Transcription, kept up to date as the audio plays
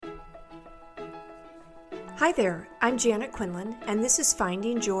Hi there, I'm Janet Quinlan, and this is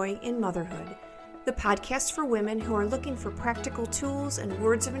Finding Joy in Motherhood, the podcast for women who are looking for practical tools and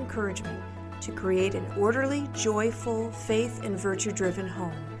words of encouragement to create an orderly, joyful, faith and virtue-driven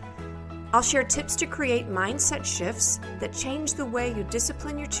home. I'll share tips to create mindset shifts that change the way you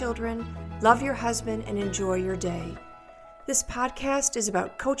discipline your children, love your husband, and enjoy your day. This podcast is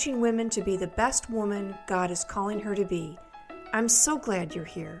about coaching women to be the best woman God is calling her to be. I'm so glad you're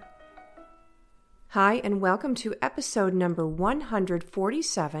here. Hi, and welcome to episode number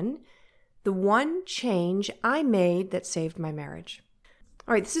 147, The One Change I Made That Saved My Marriage.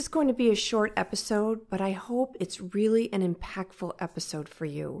 All right, this is going to be a short episode, but I hope it's really an impactful episode for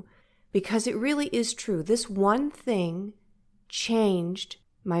you, because it really is true. This one thing changed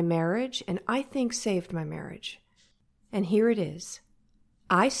my marriage, and I think saved my marriage. And here it is.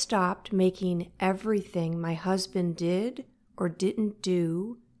 I stopped making everything my husband did or didn't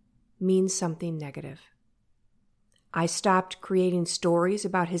do means something negative. I stopped creating stories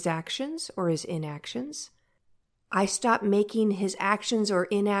about his actions or his inactions. I stopped making his actions or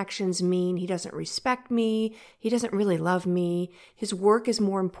inactions mean he doesn't respect me, he doesn't really love me, his work is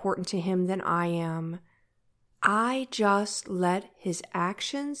more important to him than I am. I just let his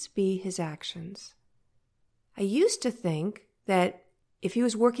actions be his actions. I used to think that if he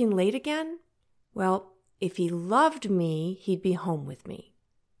was working late again, well, if he loved me, he'd be home with me.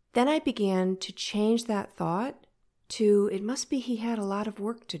 Then I began to change that thought to, it must be he had a lot of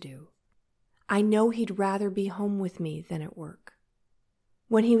work to do. I know he'd rather be home with me than at work.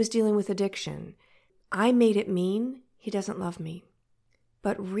 When he was dealing with addiction, I made it mean he doesn't love me.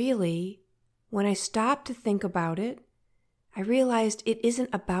 But really, when I stopped to think about it, I realized it isn't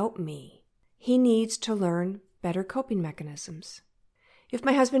about me. He needs to learn better coping mechanisms. If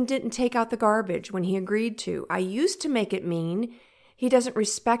my husband didn't take out the garbage when he agreed to, I used to make it mean he doesn't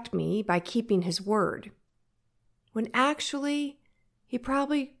respect me by keeping his word, when actually he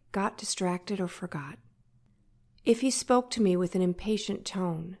probably got distracted or forgot. If he spoke to me with an impatient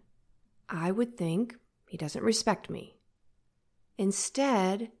tone, I would think he doesn't respect me.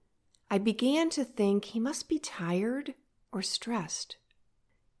 Instead, I began to think he must be tired or stressed.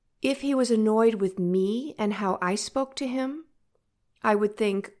 If he was annoyed with me and how I spoke to him, I would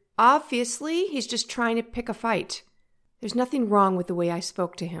think, obviously, he's just trying to pick a fight. There's nothing wrong with the way I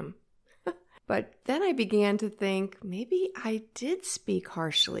spoke to him. But then I began to think maybe I did speak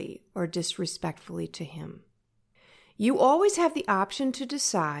harshly or disrespectfully to him. You always have the option to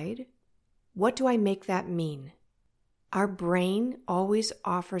decide, what do I make that mean? Our brain always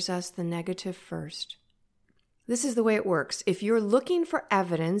offers us the negative first. This is the way it works. If you're looking for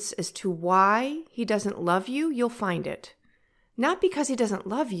evidence as to why he doesn't love you, you'll find it. Not because he doesn't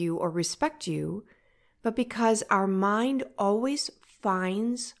love you or respect you, but because our mind always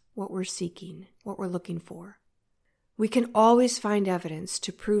finds what we're seeking, what we're looking for. We can always find evidence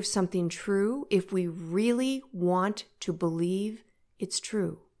to prove something true if we really want to believe it's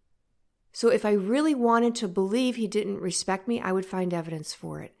true. So if I really wanted to believe he didn't respect me, I would find evidence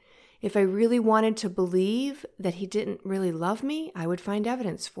for it. If I really wanted to believe that he didn't really love me, I would find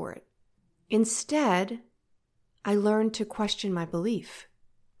evidence for it. Instead, I learned to question my belief.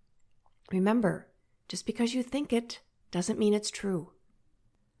 Remember, just because you think it doesn't mean it's true.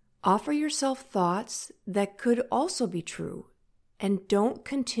 Offer yourself thoughts that could also be true, and don't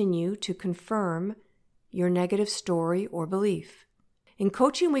continue to confirm your negative story or belief. In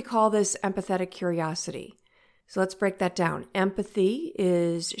coaching, we call this empathetic curiosity. So let's break that down. Empathy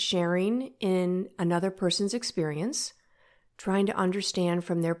is sharing in another person's experience, trying to understand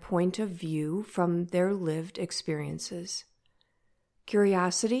from their point of view, from their lived experiences.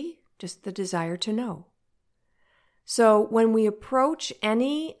 Curiosity, just the desire to know. So when we approach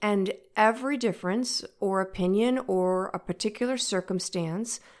any and every difference or opinion or a particular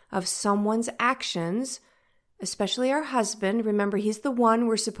circumstance of someone's actions, especially our husband, remember he's the one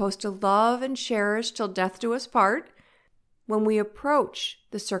we're supposed to love and cherish till death do us part. When we approach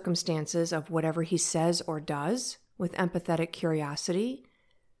the circumstances of whatever he says or does with empathetic curiosity,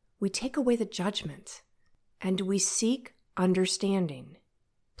 we take away the judgment and we seek understanding.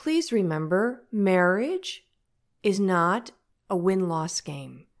 Please remember, marriage is not a win-loss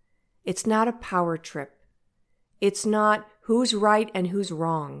game. It's not a power trip. It's not who's right and who's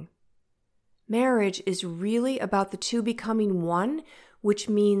wrong. Marriage is really about the two becoming one, which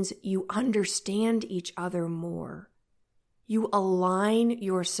means you understand each other more. You align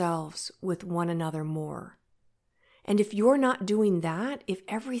yourselves with one another more. And if you're not doing that, if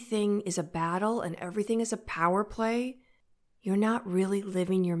everything is a battle and everything is a power play, you're not really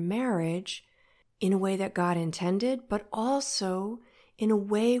living your marriage in a way that God intended, but also in a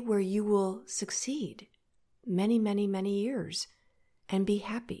way where you will succeed. many, many, many years and be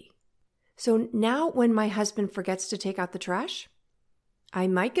happy. So now when my husband forgets to take out the trash, I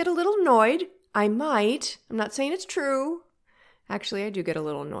might get a little annoyed. I'm not saying it's true. Actually, I do get a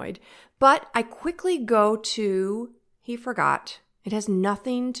little annoyed. But I quickly go to, he forgot. It has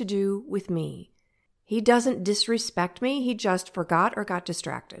nothing to do with me. He doesn't disrespect me. He just forgot or got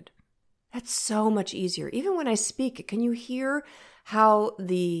distracted. That's so much easier. Even when I speak, can you hear how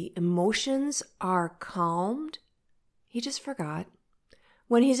the emotions are calmed? He just forgot.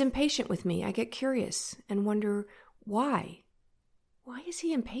 When he's impatient with me, I get curious and wonder why. Why is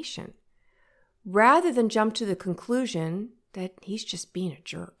he impatient? Rather than jump to the conclusion that he's just being a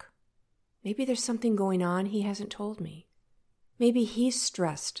jerk. Maybe there's something going on he hasn't told me. Maybe he's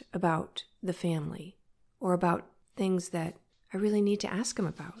stressed about the family or about things that I really need to ask him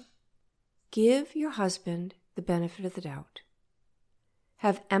about. Give your husband the benefit of the doubt.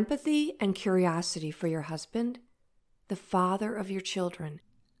 Have empathy and curiosity for your husband, the father of your children.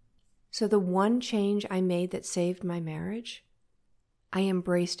 So the one change I made that saved my marriage, I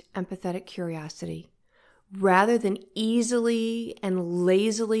embraced empathetic curiosity. Rather than easily and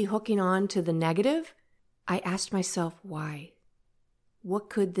lazily hooking on to the negative, I asked myself, why? What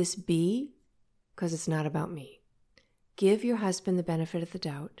could this be? Because it's not about me. Give your husband the benefit of the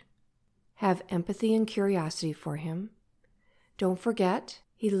doubt. Have empathy and curiosity for him. Don't forget,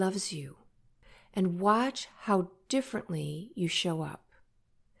 he loves you. And watch how differently you show up.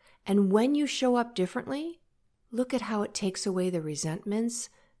 And when you show up differently, look at how it takes away the resentments,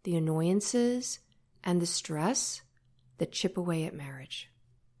 the annoyances, and the stress that chip away at marriage.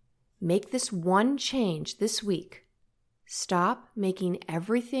 Make this one change this week. Stop making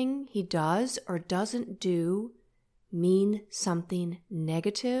everything he does or doesn't do mean something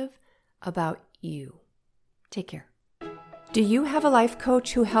negative about you. Take care. Do you have a life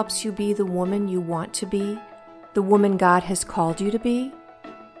coach who helps you be the woman you want to be, the woman God has called you to be?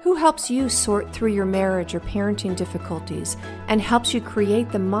 Who helps you sort through your marriage or parenting difficulties and helps you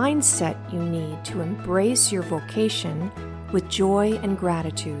create the mindset you need to embrace your vocation with joy and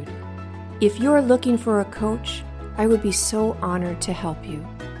gratitude? If you're looking for a coach, I would be so honored to help you.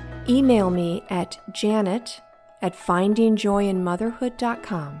 Email me at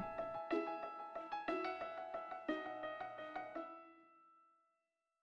janet@findingjoyinmotherhood.com.